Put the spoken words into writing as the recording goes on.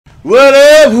What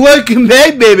up? Welcome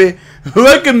back, baby.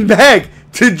 Welcome back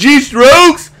to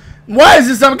G-Strokes. Why is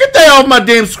this? Get that off my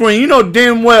damn screen. You know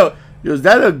damn well. Yo, is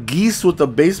that a geese with a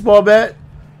baseball bat?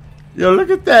 Yo,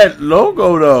 look at that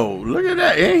logo, though. Look at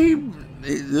that. Ain't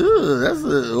that's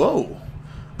a, whoa.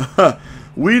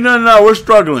 We're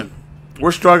struggling.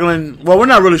 We're struggling. Well, we're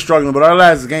not really struggling, but our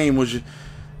last game was just,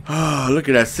 look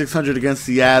at that. 600 against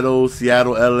Seattle,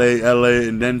 LA,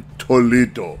 and then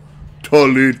Toledo.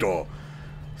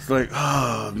 It's like,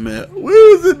 oh, man. We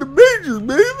was in the majors,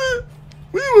 baby.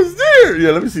 We was there.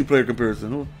 Yeah, let me see player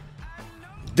comparison.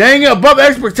 Dang it, above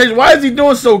expectation. Why is he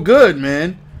doing so good,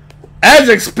 man? As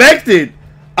expected.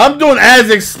 I'm doing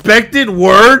as expected.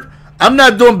 Word. I'm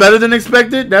not doing better than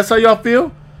expected. That's how y'all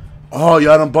feel? Oh,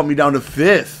 y'all done bumped me down to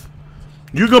 5th.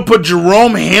 You gonna put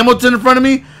Jerome Hamilton in front of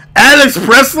me? Alex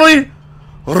Presley?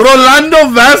 Rolando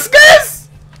Vasquez?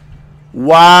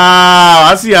 Wow.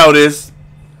 I see how it is.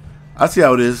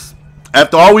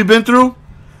 After all we've been through,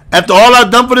 after all I've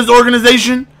done for this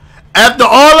organization,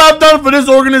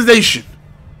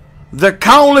 the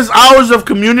countless hours of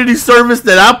community service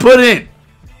that I put in,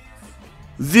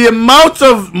 the amount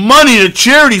of money the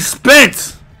charity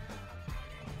spent,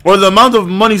 or the amount of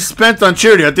money spent on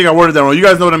charity, I think I worded that wrong. You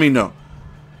guys know what I mean, though.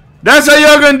 That's how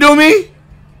y'all gonna do me?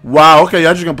 Wow, okay,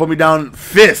 y'all just gonna put me down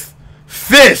 5th.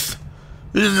 5th.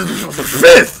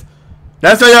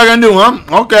 That's how y'all gonna do, huh?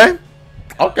 Okay.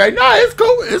 Okay, nah, it's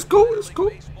cool.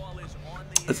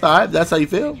 It's alright. That's how you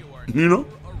feel. You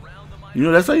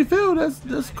know, that's how you feel.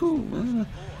 That's cool, man.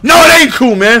 No, it ain't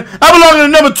cool, man. I belong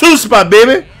in the number 2 spot,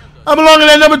 baby. I belong in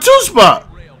that number 2 spot.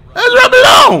 That's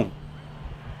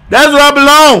where I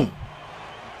belong.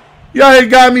 Y'all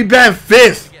ain't got me batting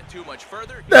 5th.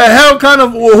 The hell kind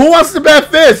of, who wants to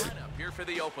bat 5th?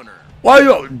 Why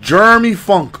you, Jeremy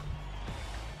Funk?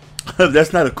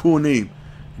 That's not a cool name.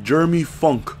 Jeremy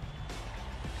Funk.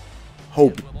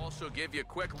 Hope.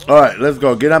 Alright, let's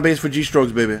go. Get on base for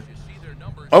G-Strokes, baby.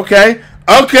 Okay.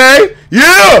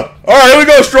 Yeah! Alright, here we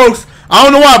go, Strokes. I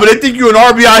don't know why, but they think you're an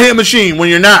RBI hit machine when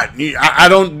you're not. I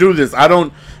don't do this.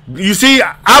 You see,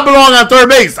 I belong on 3rd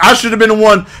base. I should have been the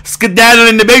one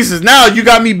skedaddling the bases. Now you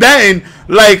got me batting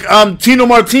like Tino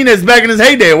Martinez back in his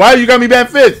heyday. Why you got me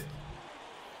batting 5th?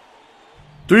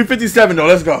 357 though.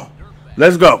 Let's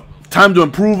go. Time to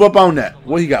improve up on that.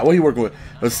 What he got? What he working with?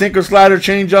 A sinker, slider,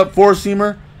 changeup,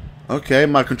 4-seamer. Okay,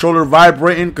 my controller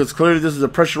vibrating because clearly this is a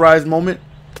pressurized moment.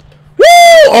 Woo!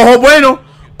 Ojo bueno.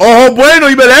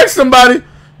 You better ask somebody.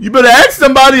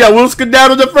 I will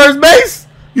skedaddle to 1st base.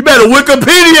 You better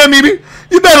Wikipedia me, baby.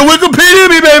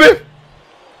 Baby.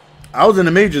 I was in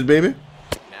the majors, baby.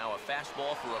 Now a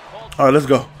fastball for a call. All right, let's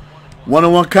go.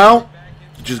 1-on-1 count.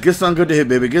 Just get something good to hit,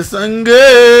 baby. Get something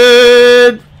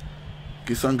good.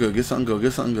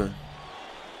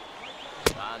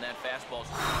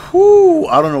 Whew,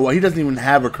 I don't know why he doesn't even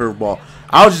have a curveball.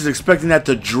 I was just expecting that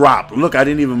to drop. Look, I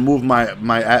didn't even move my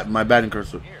batting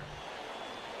cursor.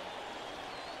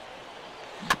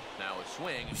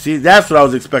 See, that's what I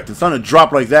was expecting. Something to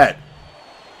drop like that.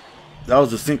 That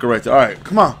was the sinker right there. All right,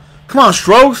 come on,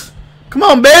 Strokes. Come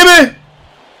on, baby.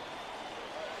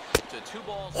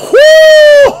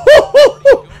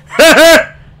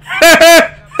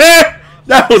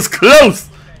 That was close.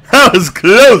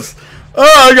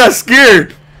 Oh, I got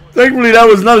scared. Thankfully, that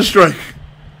was not a strike.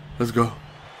 Let's go.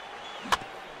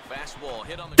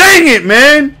 Dang it,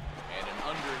 man.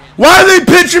 Why are they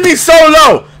pitching me so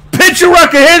low? Pitch it where I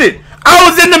can hit it. I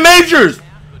was in the majors.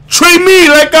 Treat me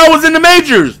like I was in the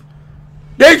majors.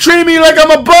 They treat me like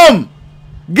I'm a bum.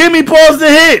 Give me balls to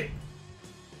hit.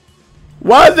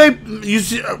 Why are they? You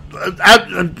see,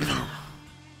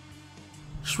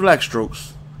 just relax,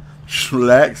 Strokes. Just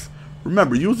relax.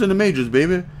 Remember, you was in the majors,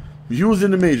 baby. You was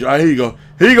in the majors. All right, here you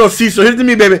go. Cecil. Hit it to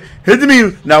me, baby. Hit it to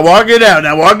me. Now walk it out.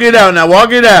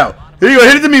 Here you go.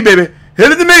 Hit it to me, baby.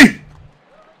 Hit it to me.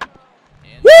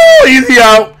 Woo! Easy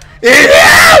out.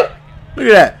 Look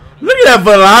at that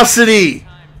velocity.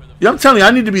 Yeah, I'm telling you,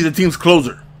 I need to be the team's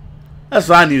closer. That's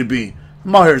what I need to be.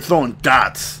 I'm out here throwing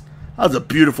dots. That was a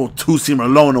beautiful 2-seamer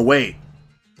low and away.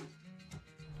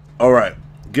 All right.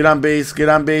 Get on base.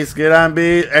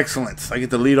 Excellent. I get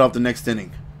to lead off the next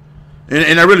inning.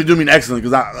 And I really do mean excellent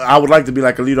because I would like to be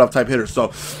like a leadoff type hitter.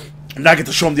 So, and I get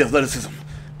to show him the athleticism,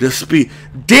 the speed.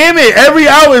 Damn it. Every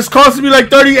hour is costing me like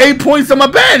 38 points on my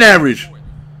batting average.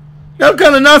 What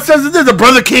kind of nonsense is this? A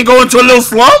brother can't go into a little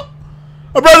slump?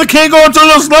 But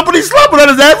he's slumping on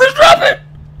his average dropping.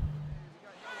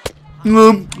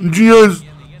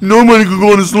 Nobody could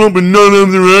go in a slump and none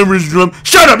of their average drop.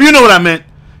 Shut up, you know what I meant.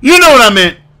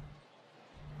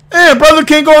 Hey, brother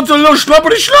can't go into a little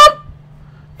slumpity slump.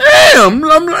 Damn,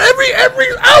 every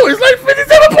hour is like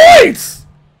 57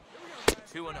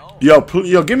 Yo,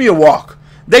 yo, give me a walk.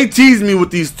 They tease me with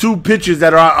these 2 pitches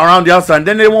that are around the outside, and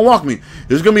then they won't walk me.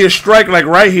 There's going to be a strike like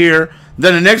right here.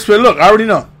 Then the next pitch, look, I already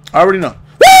know. Woo!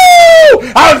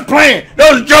 I was playing.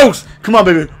 Those jokes. Come on,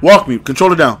 baby. Walk me.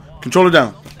 Control it down. Control it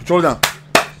down. Control it down.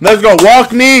 Let's go.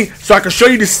 Walk me so I can show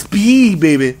you the speed,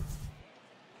 baby.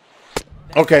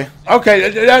 Okay. Okay.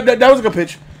 That was a good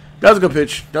pitch. That was a good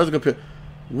pitch. That was a good pitch.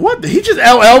 What? Did he just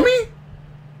LL me?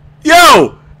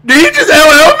 Yo! Did he just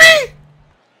LL me?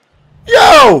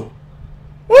 Yo!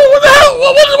 What the hell?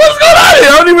 What's going on here?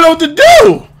 I don't even know what to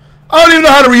do. I don't even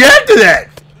know how to react to that.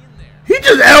 He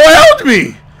just LL'd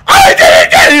me. I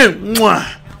didn't get him.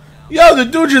 Mwah. Yo, the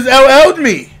dude just LL'd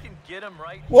me.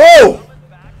 Whoa.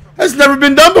 That's never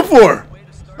been done before.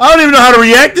 I don't even know how to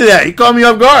react to that. He caught me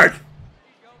off guard.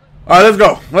 All right, let's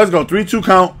go. Let's go. 3-2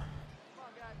 count.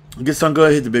 Get something good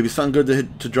to hit the baby. Something good to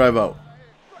hit to drive out.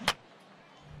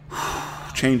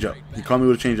 Change up. He called me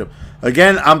with a change up.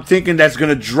 Again, I'm thinking that's going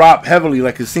to drop heavily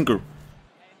like his sinker.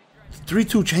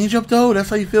 3-2 change up, though? That's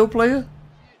how you feel, player?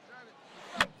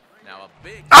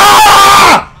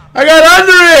 Ah! I got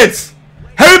under it!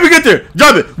 How did we get there?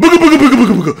 Drop it. Booga, booga, booga,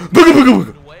 booga, booga. Booga,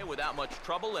 booga, booga.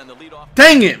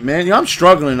 Dang it, man. Yo, I'm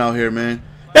struggling out here, man.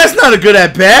 That's not a good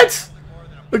at-bat.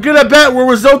 A good at-bat will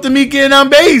result in me getting on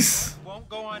base.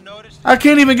 I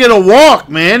can't even get a walk,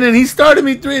 man. And he started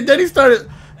me 3, and then he started...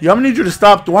 Yo, I'm gonna need you to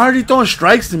stop. Why are they throwing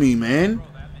strikes to me, man?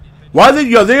 Why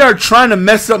they are trying to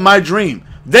mess up my dream.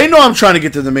 They know I'm trying to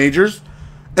get to the majors.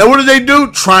 And what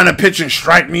do? Trying to pitch and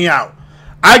strike me out.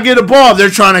 I get a ball, they're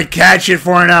trying to catch it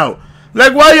for an out.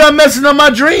 Like, why y'all messing up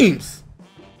my dreams?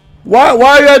 Why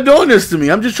are y'all doing this to me?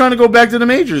 I'm just trying to go back to the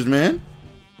majors, man.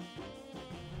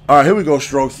 All right, here we go,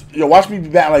 Strokes. Yo, watch me be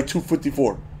back like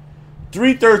 254.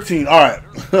 313. All right.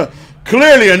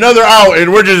 Clearly another out,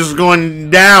 and we're just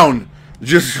going down.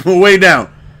 Just way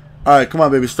down. All right, come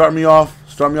on, baby. Start me off.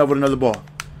 Start me off with another ball.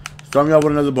 Start me off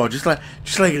with another ball. Just like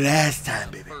last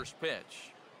time, baby. First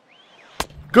pitch.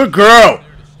 Good girl.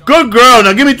 Good girl.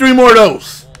 Now give me 3 more of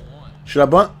those. Should I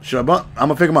bunt? Should I bunt? I'm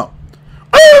going to pick him out.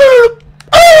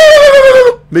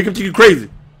 Make him think you're crazy.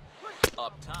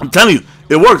 I'm telling you,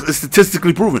 it works. It's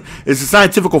statistically proven. It's a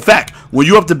scientific fact. When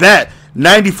you up to bat,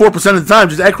 94% of the time,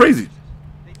 just act crazy.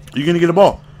 You're going to get a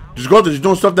ball. Just go out there. Just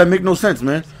doing stuff that make no sense,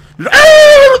 man. I'm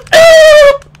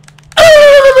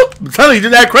telling you,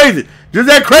 just act crazy. Just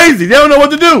act crazy. They don't know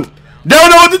what to do. They don't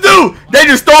know what to do. They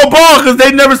just throw a ball because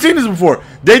they've never seen this before.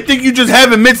 They think you just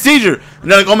have a mid-seizure.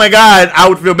 And they're like, oh, my God, I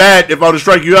would feel bad if I were to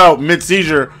strike you out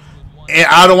mid-seizure. And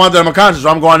I don't want that in my conscience, so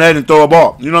I'm going ahead and throw a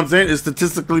ball. You know what I'm saying? It's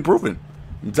statistically proven.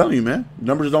 I'm telling you, man.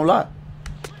 Numbers don't lie.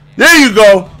 There you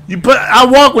go. I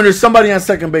walk when there's somebody on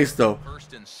second base, though.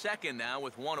 First and second now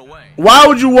with 1 away. Why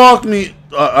would you walk me?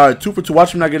 All right, 2 for 2.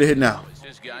 Watch him not get a hit now.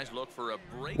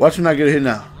 Watch him not get a hit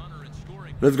now.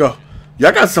 Let's go.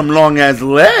 Y'all got some long-ass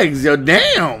legs. Yo,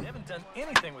 damn. They haven't done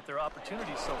anything with their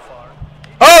opportunities so far.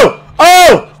 Oh,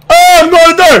 I'm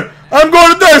going to third. I'm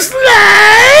going to third.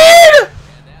 Slide.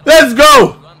 Let's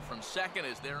go.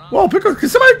 Whoa, pick up. Can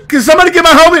somebody get my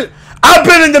helmet? I've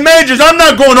been in the majors. I'm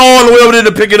not going all the way over there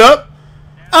to pick it up.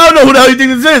 I don't know who the hell you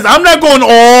think this is. I'm not going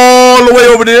all the way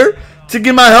over there to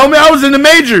get my helmet. I was in the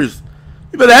majors.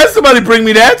 You better have somebody bring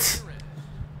me that.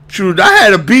 Shoot, I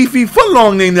had a beefy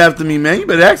footlong named after me, man. You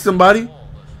better ask somebody.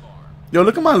 Yo,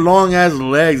 look at my long-ass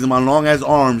legs and my long-ass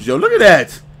arms. Yo, look at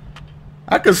that.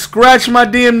 I could scratch my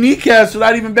damn kneecaps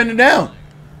without even bending down.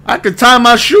 I could tie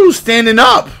my shoes standing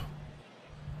up.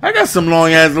 I got some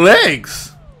long-ass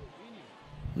legs.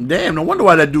 Damn, no wonder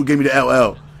why that dude gave me the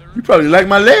LL. You probably like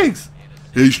my legs.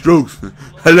 Hey, Strokes.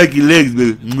 I like your legs,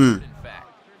 baby.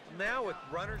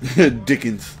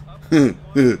 Dickens.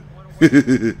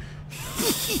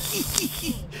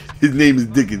 His name is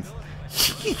Dickens.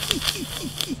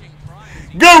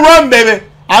 Good run, baby.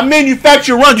 I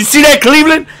manufacture runs. You see that,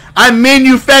 Cleveland? I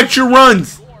manufacture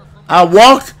runs. I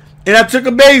walked and I took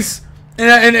a base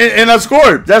and I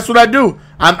scored. That's what I do.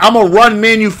 I'm a run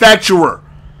manufacturer.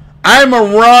 I'm a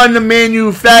run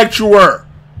manufacturer.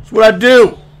 That's what I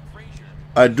do.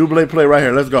 I double play right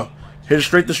here. Let's go. Hit it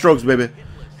straight to Strokes, baby.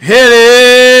 Hit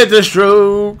it to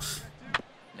Strokes.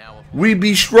 We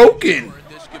be stroking.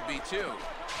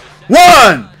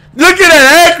 1. Look at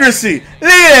that accuracy. Look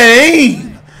at that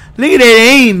aim. Look at that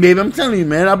aim, baby. I'm telling you,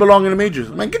 man. I belong in the majors.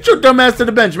 Man, get your dumb ass to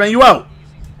the bench, man. You out.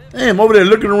 Damn, over there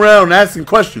looking around and asking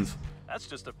questions. That's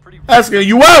just a pretty... Asking,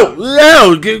 you out.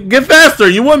 No, get faster.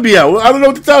 You wouldn't be out. I don't know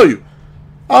what to tell you.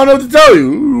 I don't know what to tell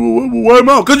you. Why am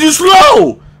I out? Because you're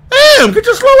slow. Damn, get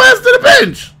your slow ass to the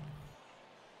bench.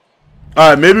 All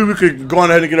right, maybe we could go on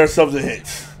ahead and get ourselves a hit.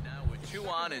 Now with 2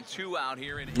 on and 2 out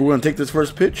here. We're going to take this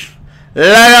first pitch. Like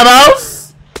a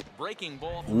mouse. breaking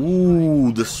ball.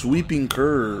 Ooh, the sweeping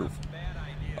curve.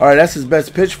 All right, that's his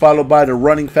best pitch, followed by the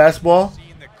running fastball.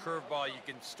 Seeing the curveball, you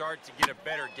can start to get a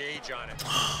better gauge on it.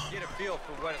 Get a feel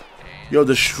for what. Yo,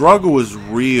 the struggle is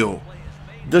real.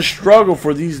 The struggle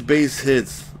for these base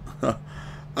hits.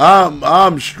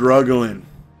 I'm struggling.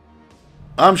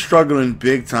 I'm struggling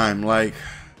big time. Like,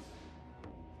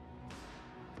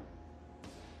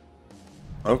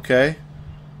 okay,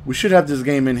 we should have this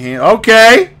game in hand.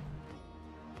 Okay.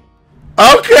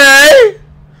 Okay.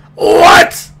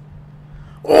 What?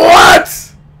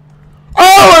 What?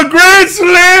 Oh, a grand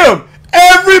slam!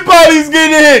 Everybody's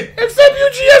getting hit except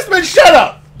UGS, man. Shut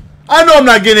up. I know I'm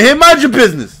not getting hit. Mind your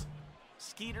business.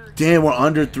 Damn, we're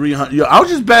under 300. Yo, I was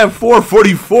just batting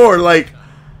 444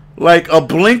 like a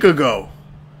blink ago.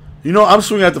 You know, I'm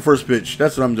swinging at the first pitch.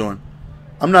 That's what I'm doing.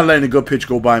 I'm not letting a good pitch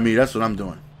go by me. That's what I'm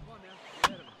doing.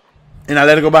 And I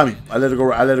let it go by me. I let it go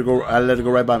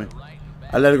right by me.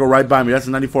 I let it go right by me. That's a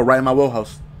 94 right in my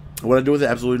wheelhouse. What I do with it?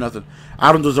 Absolutely nothing.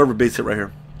 I don't deserve a base hit right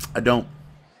here. I don't.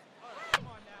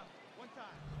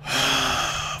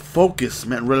 Focus,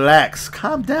 man. Relax.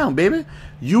 Calm down, baby.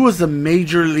 You as a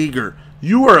major leaguer.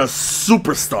 You are a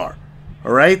superstar.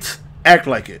 All right? Act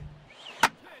like it.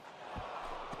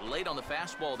 Late on the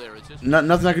fastball there.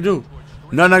 Nothing I can do.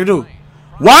 Nothing I can do.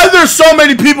 Why are there so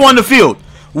many people on the field?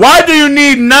 Why do you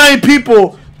need 9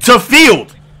 people to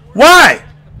field? Why?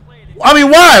 I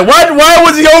mean, why? Why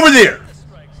was he over there?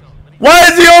 Why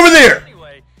is he over there?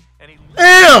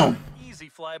 Damn. Easy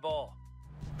fly ball.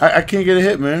 I can't get a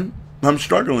hit, man. I'm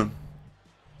struggling.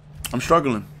 I'm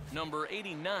struggling. Number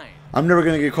 89. I'm never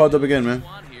going to get called up again, man.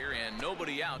 Here and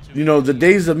nobody out. You know, the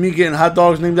days of me getting hot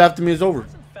dogs named after me is over.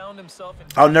 Found himself in.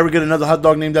 I'll never get another hot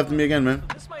dog named after me again, man.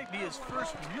 This might be his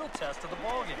first real test of the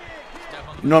ballgame.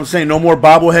 You know what I'm saying? No more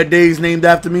bobblehead days named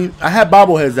after me. I had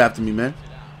bobbleheads after me, man.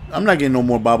 I'm not getting no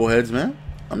more bobbleheads, man.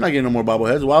 I'm not getting no more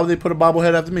bobbleheads. Why would they put a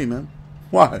bobblehead after me, man?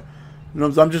 Why? You know what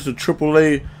I'm saying? I'm just a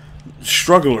AAA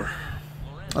struggler.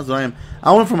 That's what I am.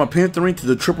 I went from a Pantherine to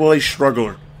the AAA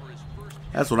struggler.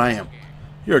 That's what I am.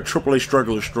 You're a AAA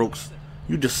struggler, Strokes.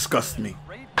 You disgust me.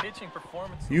 Great pitching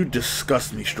performance. You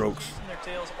disgust me, Strokes. In their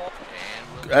tails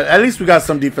all- At least we got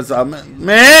some defense out, man.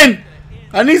 Man,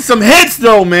 I need some hits,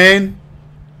 though, man.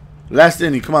 Last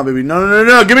inning. Come on, baby.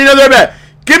 No. Give me another at-bat.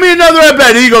 Give me another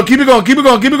at-bat. There you go. Keep it going. Keep it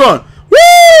going. Keep it going.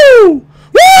 Woo!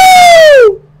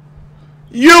 Woo!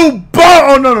 You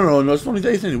ball. Oh, no. It's only the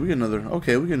 8th inning. We get another.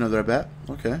 Okay, we get another at-bat.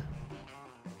 Okay.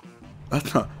 I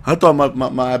thought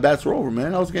my at-bats were over,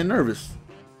 man. I was getting nervous.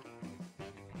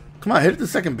 Come on, hit it to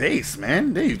second base,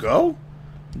 man. There you go.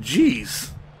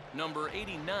 Jeez. Number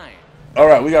 89. All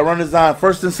right, we got runners on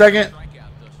first and second.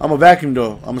 I'm a vacuum,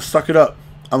 though. I'm going to suck it up.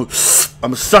 I'm going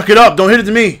to suck it up. Don't hit it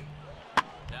to me.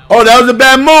 Oh, that was a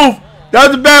bad move. That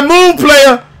was a bad move,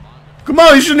 player. Come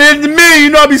on, you shouldn't hit it to me.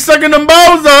 You know I'll be sucking them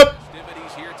balls up.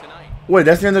 Wait,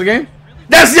 that's the end of the game?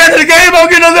 That's the end of the game? I'll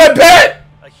get another at-bat?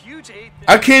 A huge 8th.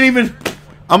 I can't even...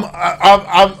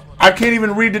 I can't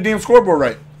even read the damn scoreboard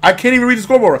right. I can't even read the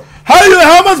scoreboard right. How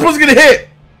am I supposed to get a hit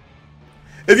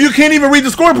if you can't even read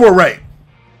the scoreboard right?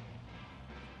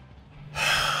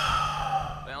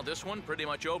 Well, this one pretty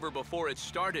much over before it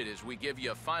started as we give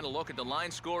you a final look at the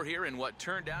line score here and what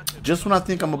turned out to... Just when I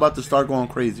think I'm about to start going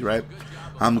crazy, right?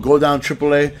 I'm going to go down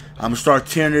AAA. I'm going to start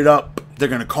tearing it up. They're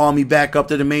going to call me back up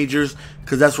to the majors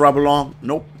because that's where I belong.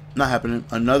 Nope, not happening.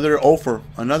 Another offer.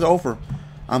 Another offer.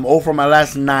 I'm 0 for my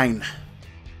last 9.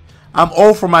 I'm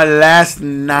 0 for my last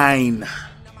 9.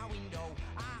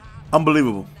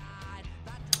 Unbelievable.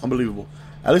 Unbelievable.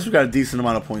 At least we got a decent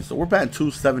amount of points. So we're batting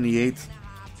 278.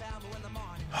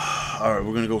 All right,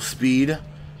 we're going to go speed,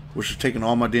 which is taking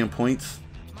all my damn points.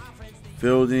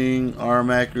 Fielding,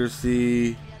 arm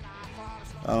accuracy.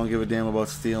 I don't give a damn about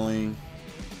stealing.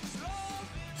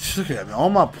 Just look at me. All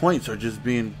my points are just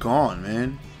being gone,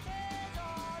 man.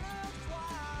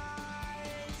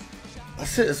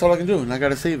 That's it. That's all I can do. And I got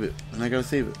to save it.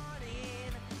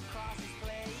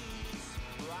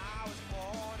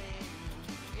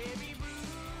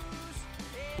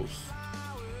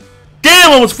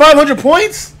 Damn, almost 500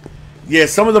 points? Yeah,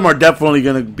 some of them are definitely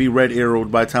going to be red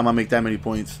arrowed by the time I make that many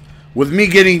points. With me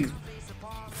getting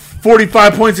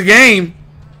 45 points a game,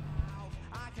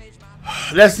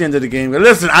 that's the end of the game.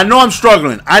 Listen, I know I'm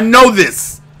struggling. I know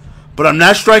this. But I'm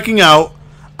not striking out.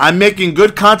 I'm making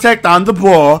good contact on the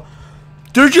ball.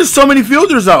 There's just so many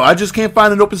fielders out. I just can't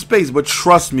find an open space. But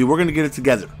trust me, we're going to get it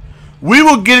together. We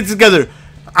will get it together.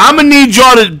 I'm going to need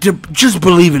y'all to just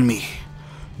believe in me.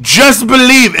 Just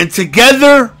believe. And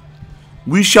together,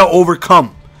 we shall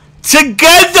overcome.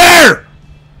 Together,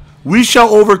 we shall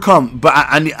overcome. But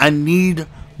I need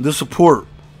the support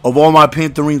of all my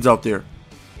Pantherines out there.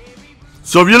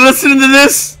 So if you're listening to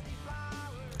this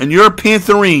and you're a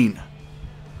Pantherine,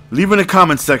 leave in the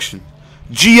comment section.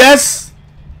 GS,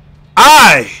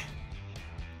 I,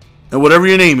 and whatever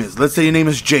your name is. Let's say your name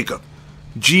is Jacob.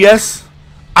 GS,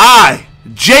 I,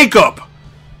 Jacob,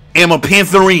 am a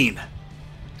Pantherine.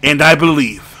 And I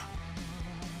believe.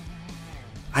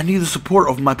 I need the support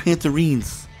of my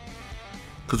Pantherines.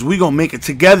 Because we going to make it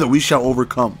together. We shall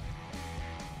overcome.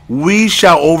 We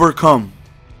shall overcome.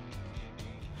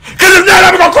 Because if not,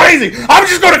 I'm going to go crazy. I'm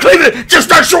just going to Cleveland. Just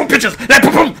start shooting pitches. Like,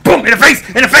 boom, boom, boom. In the face,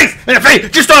 in the face, in the face.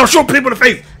 Just start shooting people in the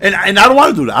face. And I don't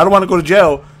want to do that. I don't want to go to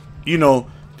jail, you know,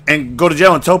 and go to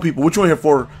jail and tell people what you were here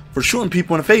for shooting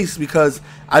people in the face, because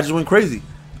I just went crazy.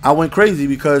 I went crazy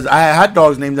because I had hot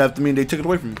dogs named after me and they took it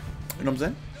away from me. You know what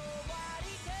I'm saying?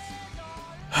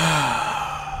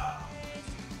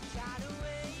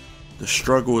 The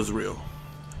struggle is real.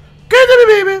 Get to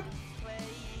me, baby.